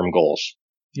longer term goals.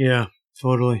 Yeah,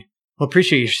 totally. Well,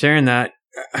 appreciate you sharing that.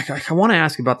 I want to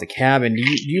ask about the cabin. Do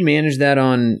you manage that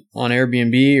on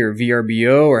Airbnb or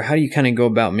VRBO, or how do you kind of go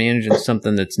about managing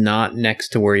something that's not next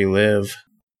to where you live?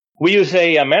 We use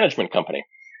a management company.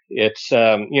 It's,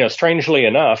 strangely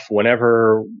enough,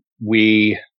 whenever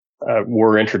we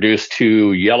were introduced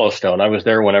to Yellowstone, I was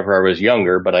there whenever I was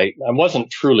younger, but I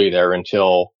wasn't truly there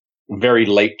until very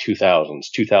late 2000s,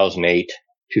 2008,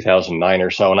 2009 or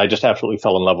so. And I just absolutely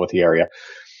fell in love with the area.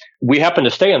 We happened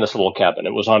to stay in this little cabin.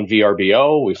 It was on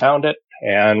VRBO. We found it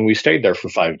and we stayed there for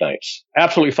 5 nights.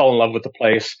 Absolutely fell in love with the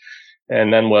place,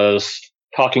 and then was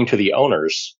talking to the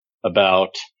owners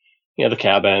about the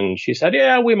cabin. She said,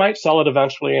 yeah, we might sell it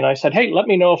eventually. And I said, hey, let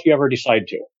me know if you ever decide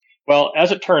to. Well,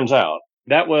 as it turns out,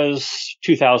 That was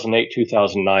 2008,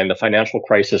 2009. The financial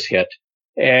crisis hit.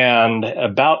 And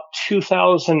about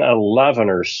 2011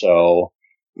 or so,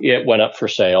 it went up for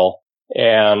sale.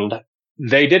 And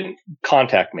they didn't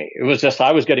contact me. It was just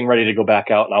I was getting ready to go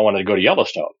back out and I wanted to go to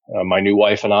Yellowstone. My new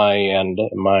wife and I and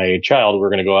my child were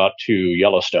going to go out to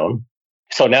Yellowstone.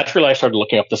 So naturally, I started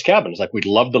looking up this cabin. It's like, we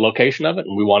love the location of it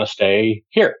and we want to stay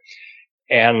here.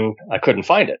 And I couldn't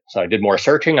find it. So I did more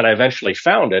searching and I eventually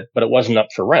found it, but it wasn't up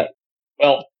for rent.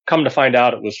 Well, come to find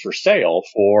out it was for sale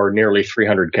for nearly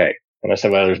 $300K. And I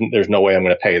said, well, there's no way I'm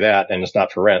going to pay that and it's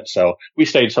not for rent. So we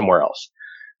stayed somewhere else.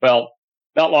 Well,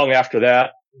 not long after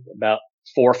that, about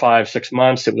 4, 5, 6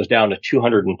 months, it was down to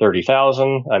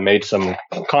 230,000. I made some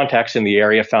contacts in the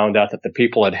area, found out that the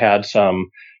people had had some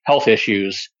health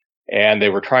issues and they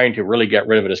were trying to really get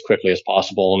rid of it as quickly as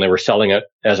possible. And they were selling it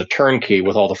as a turnkey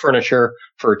with all the furniture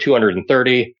for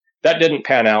 230. That didn't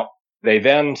pan out. They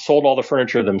then sold all the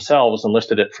furniture themselves and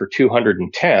listed it for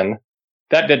 210.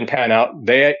 That didn't pan out.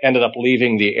 They ended up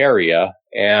leaving the area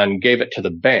and gave it to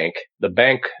the bank. The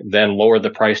bank then lowered the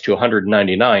price to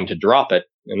 199 to drop it.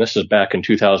 And this is back in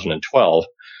 2012.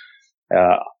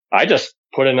 I just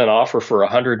put in an offer for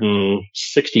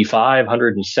 165,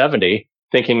 170,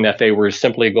 thinking that they were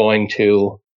simply going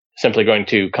to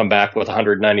come back with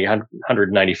 190,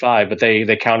 195, but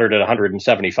they countered at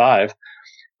 175.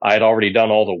 I had already done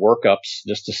all the workups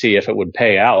just to see if it would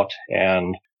pay out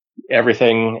and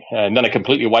everything. And then I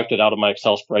completely wiped it out of my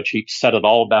Excel spreadsheet, set it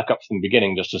all back up from the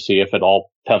beginning just to see if it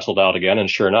all penciled out again. And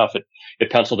sure enough,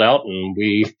 it penciled out and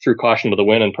we threw caution to the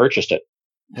wind and purchased it.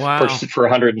 Wow. Purchased it for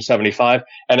 175.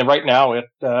 And then right now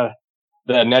the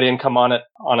net income on it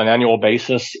on an annual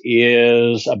basis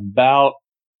is about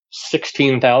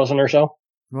 16,000 or so.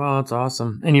 Wow, that's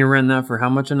awesome. And you're renting that for how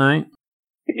much a night?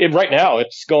 Right now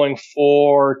it's going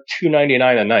for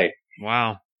 $299 a night.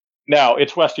 Wow. Now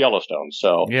it's West Yellowstone,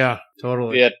 so yeah,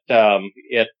 totally.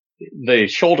 The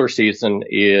shoulder season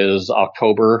is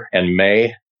October and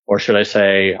May, or should I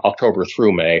say October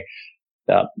through May.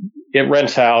 It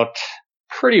rents out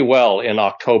pretty well in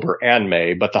October and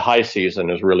May, but the high season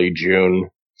is really June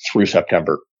through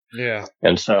September. Yeah.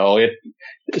 And so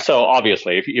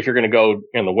obviously if you're going to go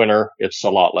in the winter, it's a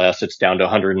lot less. It's down to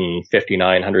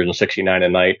 159, 169 a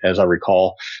night, as I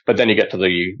recall. But then you get to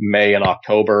the May and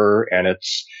October and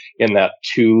it's in that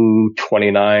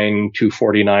 229,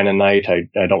 249 a night.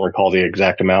 I don't recall the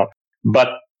exact amount, but,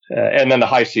 and then the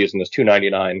high season is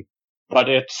 299. But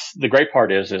the great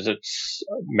part is it's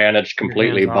managed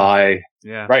completely by,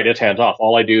 right, it's hands off.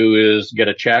 All I do is get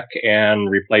a check and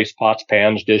replace pots,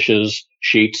 pans, dishes,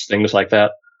 sheets, things like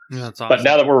that. Yeah, that's awesome. But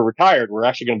now that we're retired, we're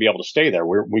actually going to be able to stay there.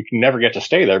 We can never get to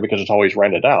stay there because it's always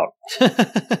rented out. So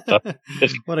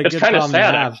it's kind of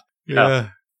sad. Yeah.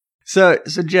 So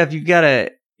Jeff, you've got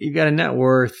a net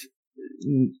worth,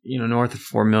 north of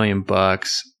 $4 million.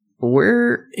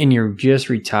 Where, and you're just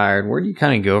retired, where do you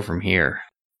kind of go from here?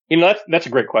 That's a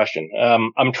great question.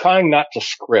 I'm trying not to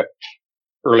script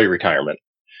early retirement.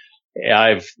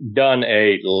 I've done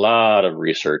a lot of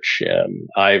research.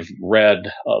 I've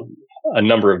read a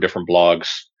number of different blogs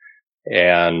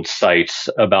and sites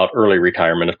about early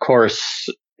retirement. Of course,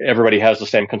 everybody has the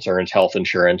same concerns, health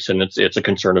insurance, and it's a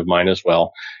concern of mine as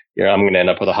well. I'm going to end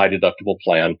up with a high deductible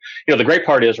plan. The great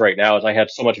part is right now is I had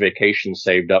so much vacation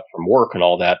saved up from work and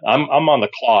all that. I'm on the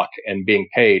clock and being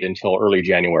paid until early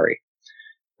January.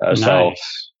 Nice.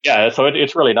 So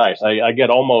it's really nice. I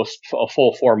get almost a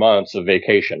full 4 months of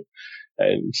vacation.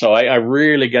 And so I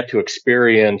really get to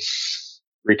experience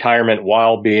retirement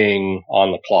while being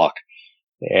on the clock.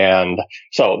 And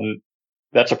so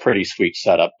that's a pretty sweet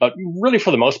setup. But really for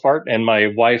the most part, and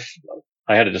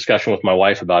I had a discussion with my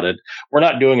wife about it. We're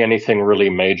not doing anything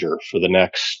really major for the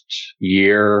next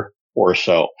year or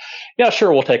so. Yeah,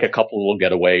 sure, we'll take a couple little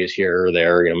getaways here or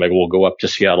there. Maybe we'll go up to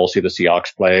Seattle, see the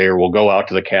Seahawks play, or we'll go out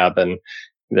to the cabin.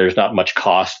 There's not much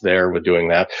cost there with doing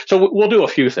that. So we'll do a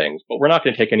few things, but we're not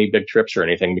going to take any big trips or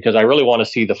anything because I really want to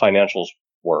see the financials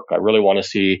work. I really want to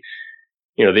see,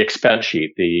 the expense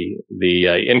sheet,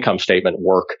 the income statement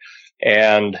work,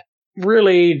 and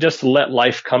really just let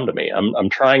life come to me. I'm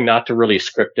trying not to really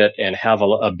script it and have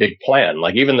a big plan.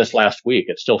 Like even this last week,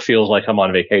 it still feels like I'm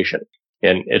on vacation.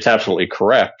 And it's absolutely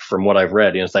correct from what I've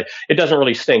read. It's like, it doesn't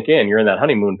really sink in. You're in that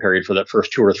honeymoon period for that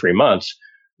first 2 or 3 months,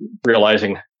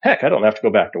 realizing, heck, I don't have to go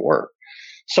back to work.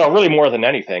 So really more than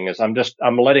anything is I'm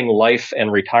letting life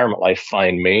and retirement life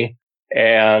find me.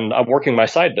 And I'm working my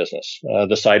side business.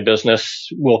 The side business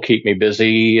will keep me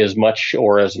busy as much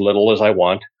or as little as I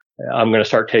want. I'm going to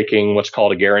start taking what's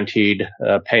called a guaranteed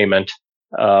payment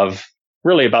of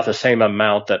really about the same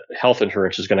amount that health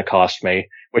insurance is going to cost me,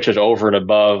 which is over and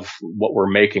above what we're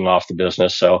making off the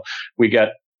business. So we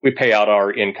pay out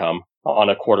our income on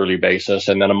a quarterly basis.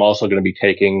 And then I'm also going to be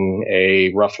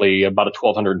taking roughly about a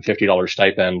 $1,250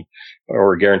 stipend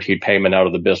or guaranteed payment out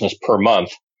of the business per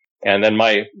month. And then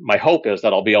my hope is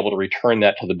that I'll be able to return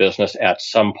that to the business at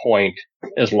some point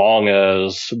as long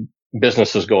as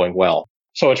business is going well.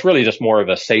 So it's really just more of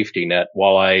a safety net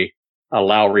while I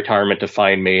allow retirement to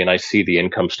find me and I see the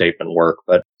income statement work.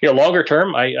 But, longer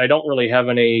term, I don't really have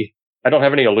any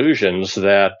illusions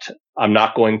that I'm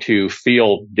not going to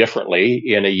feel differently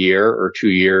in a year or 2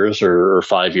 years or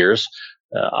 5 years.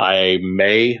 I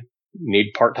may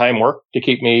need part-time work to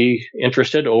keep me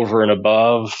interested over and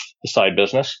above the side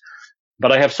business.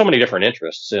 But I have so many different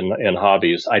interests in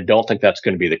hobbies. I don't think that's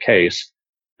going to be the case.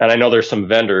 And I know there's some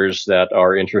vendors that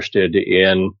are interested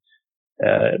in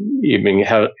even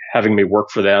having me work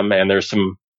for them. And there's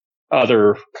some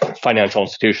other financial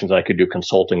institutions I could do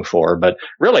consulting for. But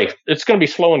really, it's going to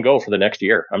be slow and go for the next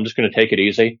year. I'm just going to take it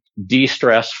easy,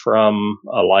 de-stress from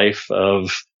a life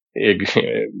of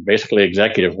basically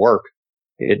executive work.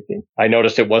 I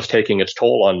noticed it was taking its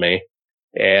toll on me.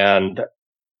 And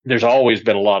there's always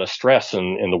been a lot of stress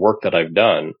in the work that I've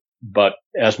done. But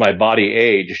as my body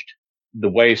aged, the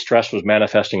way stress was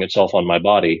manifesting itself on my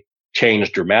body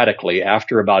changed dramatically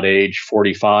after about age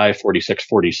 45, 46,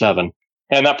 47.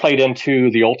 And that played into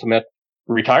the ultimate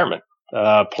retirement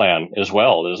plan as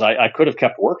well. As I could have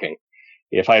kept working.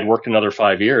 If I had worked another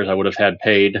 5 years, I would have had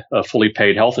fully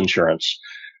paid health insurance.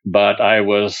 But I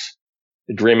was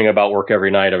dreaming about work every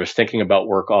night. I was thinking about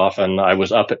work often. I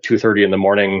was up at 2:30 in the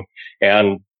morning.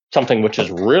 And something which is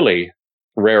really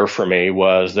rare for me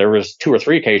was there was 2 or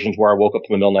 3 occasions where I woke up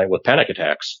in the middle of the night with panic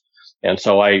attacks. And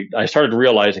so I started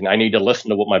realizing I need to listen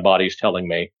to what my body's telling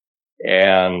me.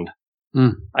 And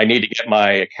I need to get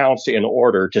my accounts in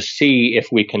order to see if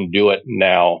we can do it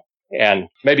now. And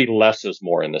maybe less is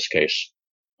more in this case.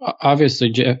 Obviously,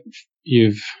 Jeff,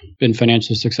 you've been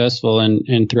financially successful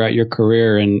and throughout your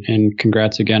career, and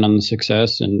congrats again on the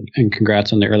success and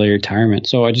congrats on the early retirement.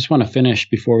 So I just want to finish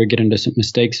before we get into some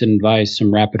mistakes and advice,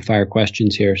 some rapid fire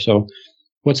questions here. So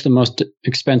what's the most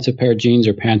expensive pair of jeans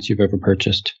or pants you've ever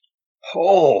purchased?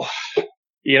 Oh,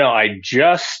 I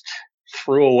just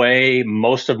threw away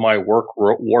most of my work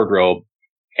wardrobe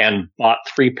and bought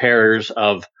 3 pairs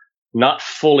of not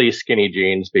fully skinny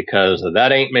jeans because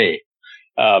that ain't me.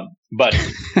 But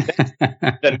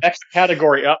the next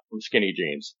category up from skinny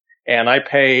jeans. And I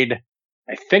paid,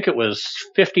 I think it was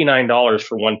 $59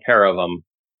 for 1 pair of them.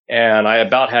 And I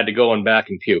about had to go in back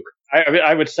and puke.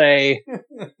 I would say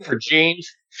for jeans,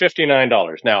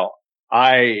 $59. Now,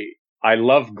 I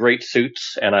love great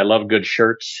suits and I love good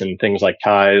shirts and things like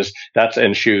ties.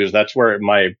 And shoes. That's where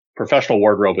my professional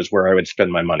wardrobe is where I would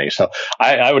spend my money. So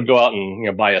I would go out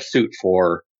and buy a suit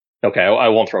for, okay, I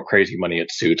won't throw crazy money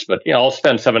at suits, but I'll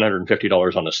spend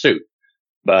 $750 on a suit.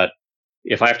 But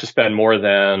if I have to spend more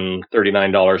than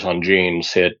 $39 on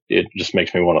jeans, it just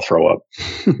makes me want to throw up.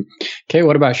 Okay,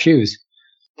 what about shoes?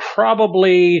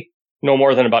 Probably no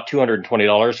more than about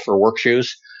 $220 for work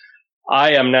shoes.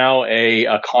 I am now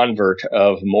a convert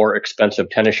of more expensive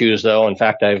tennis shoes, though. In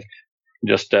fact, I've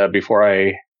just before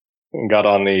I got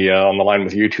on the line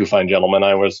with you two fine gentlemen,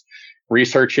 I was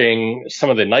researching some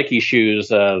of the Nike shoes,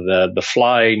 the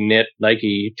fly knit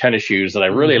Nike tennis shoes that I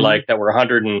really like that were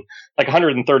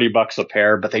 $130 a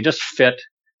pair, but they just fit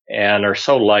and are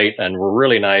so light and were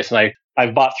really nice. And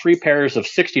I've bought 3 pairs of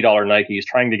 $60 Nikes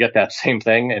trying to get that same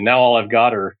thing, and now all I've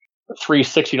got are 3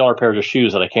 $60 pairs of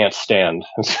shoes that I can't stand.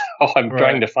 And so I'm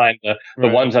trying to find the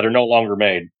ones that are no longer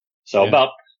made. So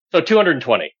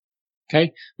 $220.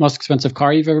 Okay. Most expensive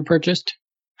car you've ever purchased?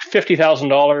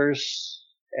 $50,000.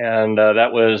 And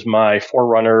that was my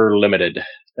 4Runner Limited.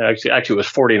 Actually, it was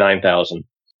 $49,000.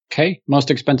 Okay.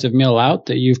 Most expensive meal out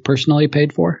that you've personally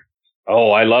paid for?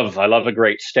 Oh, I love a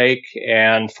great steak.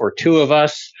 And for 2 of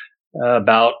us,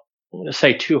 about,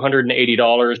 say, $280,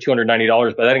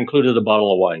 $290, but that included a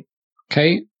bottle of wine.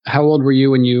 Okay. How old were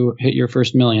you when you hit your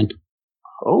first million?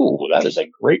 Oh, that is a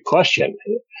great question.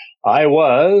 I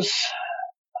was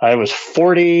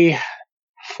 40,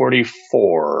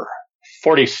 44.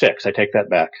 46. I take that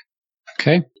back.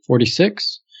 Okay.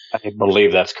 46. I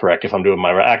believe that's correct. If I'm doing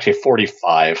actually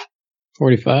 45.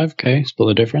 45. Okay. Split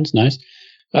the difference. Nice.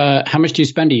 How much do you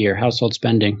spend a year, household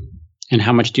spending? And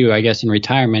how much do you, I guess, in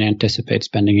retirement anticipate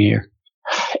spending a year?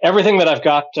 Everything that I've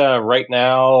got right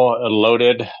now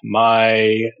loaded,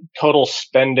 my total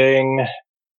spending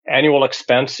annual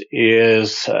expense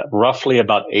is roughly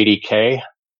about $80K.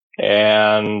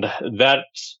 And that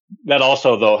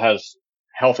also, though, has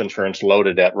health insurance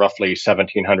loaded at roughly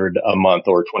 $1,700 a month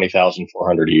or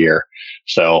 $20,400 a year.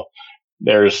 So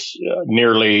there's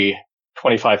nearly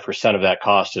 25% of that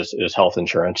cost is health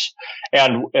insurance.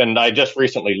 And I just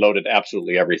recently loaded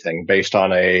absolutely everything based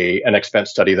on an expense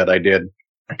study that I did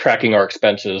tracking our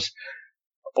expenses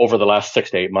over the last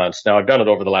 6 to 8 months. Now I've done it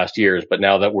over the last years, but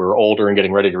now that we're older and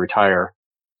getting ready to retire,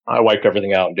 I wiped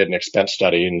everything out and did an expense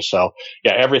study. And so,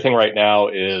 yeah, everything right now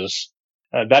is,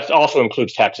 that also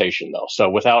includes taxation though. So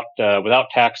without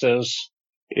taxes,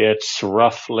 it's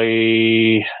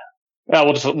roughly,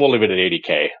 we'll leave it at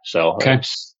 80K. So okay.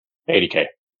 It's 80K.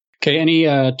 Okay.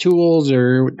 Any tools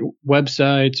or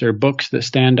websites or books that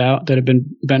stand out that have been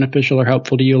beneficial or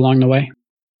helpful to you along the way?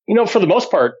 For the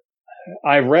most part,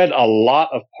 I read a lot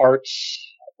of parts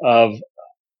of,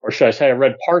 or should I say, I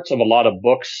read parts of a lot of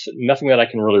books, nothing that I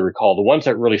can really recall. The ones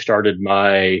that really started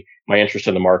my interest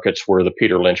in the markets were the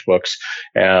Peter Lynch books,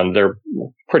 and they're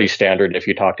pretty standard if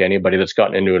you talk to anybody that's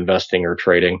gotten into investing or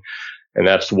trading. And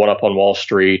that's One Up on Wall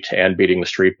Street and Beating the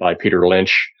Street by Peter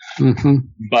Lynch. Mm-hmm.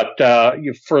 But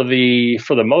for the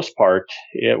most part,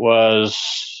 it was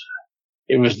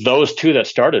those two that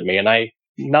started me, and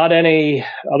not any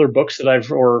other books that I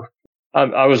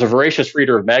was a voracious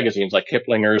reader of magazines like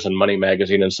Kiplinger's and Money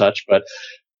Magazine and such. But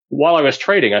while I was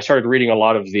trading, I started reading a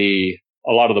lot of the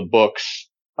books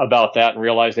about that and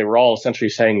realized they were all essentially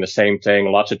saying the same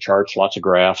thing. Lots of charts, lots of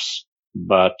graphs,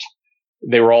 but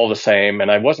they were all the same.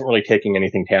 And I wasn't really taking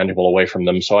anything tangible away from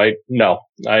them. So I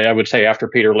would say after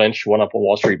Peter Lynch, One Up on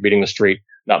Wall Street, Beating the Street,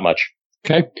 not much.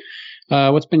 Okay.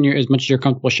 What's been as much as you're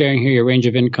comfortable sharing here, your range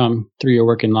of income through your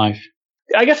working life?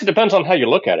 I guess it depends on how you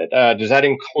look at it. Does that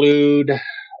include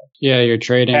your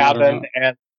trading cabin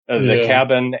and the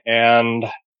cabin? And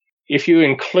if you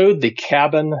include the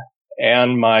cabin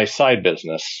and my side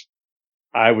business,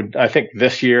 I think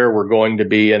this year we're going to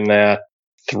be in that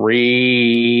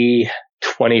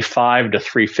 325 to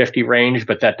 350 range,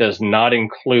 but that does not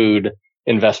include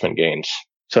investment gains.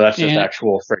 So that's just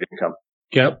actual straight income.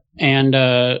 Yep. And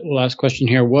last question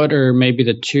here. What are maybe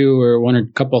the two or one or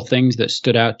couple things that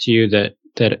stood out to you that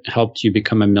helped you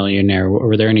become a millionaire?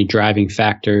 Were there any driving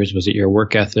factors? Was it your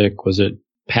work ethic? Was it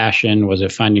passion? Was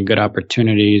it finding good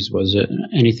opportunities? Was it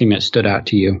anything that stood out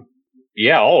to you?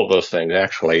 Yeah, all of those things,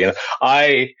 actually.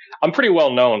 I'm pretty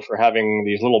well known for having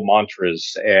these little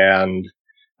mantras and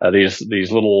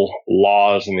these little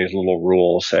laws and these little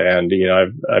rules. And,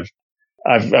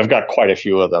 I've got quite a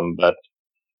few of them. But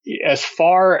as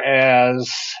far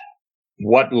as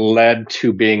what led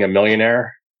to being a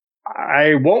millionaire,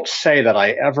 I won't say that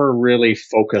I ever really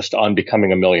focused on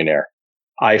becoming a millionaire.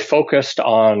 I focused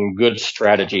on good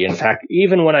strategy. In fact,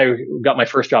 even when I got my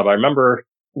first job, I remember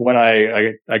when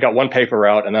I got one paper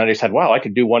out and then I said, wow, I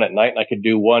could do one at night and I could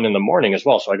do one in the morning as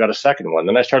well. So I got a second one.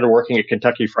 Then I started working at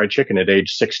Kentucky Fried Chicken at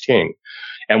age 16.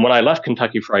 And when I left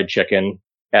Kentucky Fried Chicken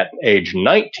at age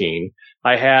 19,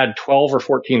 I had $12,000 or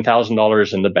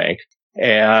 $14,000 in the bank,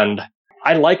 and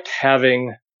I liked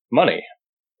having money.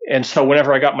 And so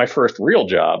whenever I got my first real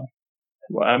job,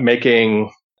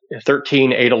 making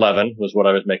 $13,811 was what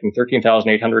I was making,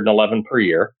 $13,811 per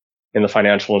year in the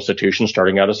financial institution,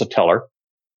 starting out as a teller.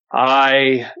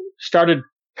 I started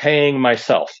paying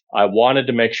myself. I wanted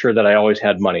to make sure that I always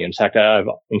had money. In fact, I've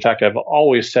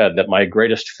always said that my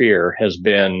greatest fear has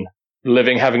been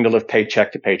having to live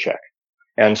paycheck to paycheck.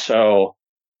 And so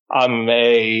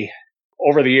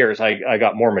over the years, I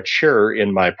got more mature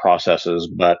in my processes,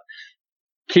 but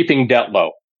keeping debt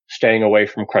low, staying away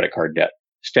from credit card debt,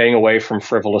 staying away from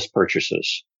frivolous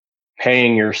purchases,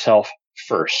 paying yourself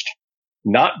first,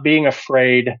 not being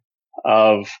afraid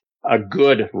of a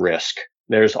good risk.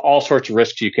 There's all sorts of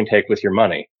risks you can take with your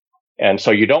money. And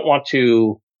so you don't want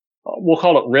to, we'll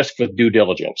call it risk with due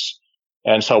diligence.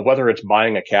 And so whether it's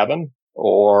buying a cabin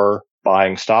or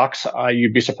buying stocks,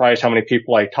 you'd be surprised how many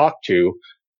people I talk to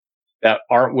that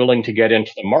aren't willing to get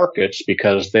into the markets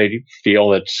because they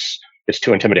feel it's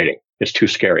too intimidating. It's too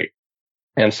scary.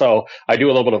 And so I do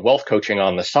a little bit of wealth coaching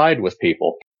on the side with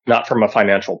people, not from a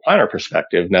financial planner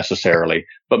perspective necessarily,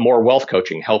 but more wealth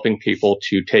coaching, helping people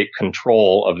to take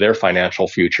control of their financial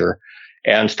future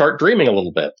and start dreaming a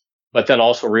little bit, but then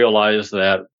also realize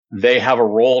that they have a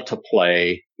role to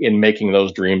play in making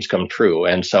those dreams come true.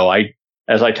 And so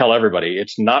as I tell everybody,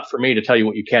 it's not for me to tell you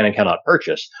what you can and cannot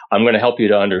purchase. I'm going to help you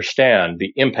to understand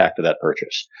the impact of that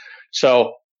purchase.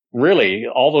 So really,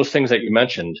 all those things that you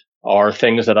mentioned are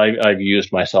things that I've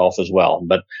used myself as well.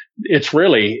 But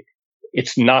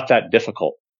it's not that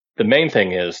difficult. The main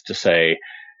thing is to say,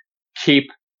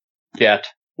 keep debt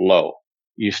low.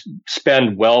 You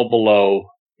spend well below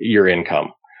your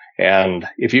income. And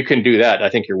if you can do that, I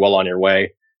think you're well on your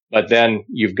way. But then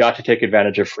you've got to take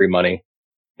advantage of free money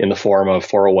in the form of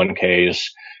 401ks,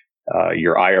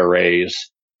 your IRAs,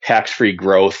 tax-free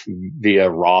growth via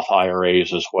Roth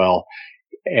IRAs as well.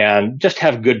 And just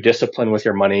have good discipline with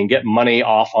your money and get money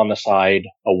off on the side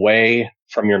away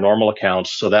from your normal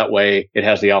accounts. So that way it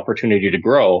has the opportunity to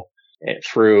grow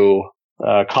through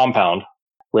compound,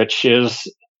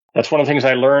 that's one of the things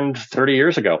I learned 30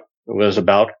 years ago. It was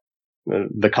about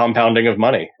the compounding of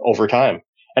money over time.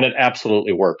 And it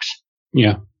absolutely works.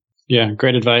 Yeah. Yeah.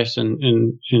 Great advice.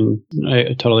 And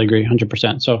I totally agree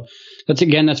 100%. So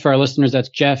that's for our listeners. That's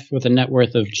Jeff with a net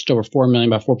worth of just over 4 million,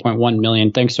 about 4.1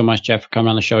 million. Thanks so much, Jeff, for coming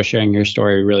on the show, sharing your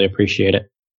story. We really appreciate it.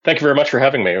 Thank you very much for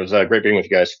having me. It was great being with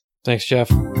you guys. Thanks, Jeff.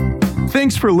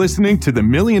 Thanks for listening to the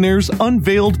Millionaires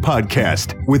Unveiled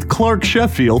podcast with Clark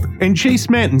Sheffield and Chase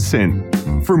Mattinson.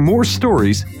 For more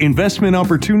stories, investment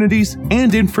opportunities,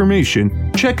 and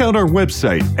information, check out our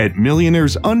website at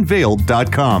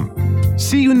millionairesunveiled.com.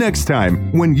 See you next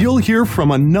time when you'll hear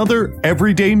from another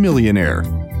everyday millionaire.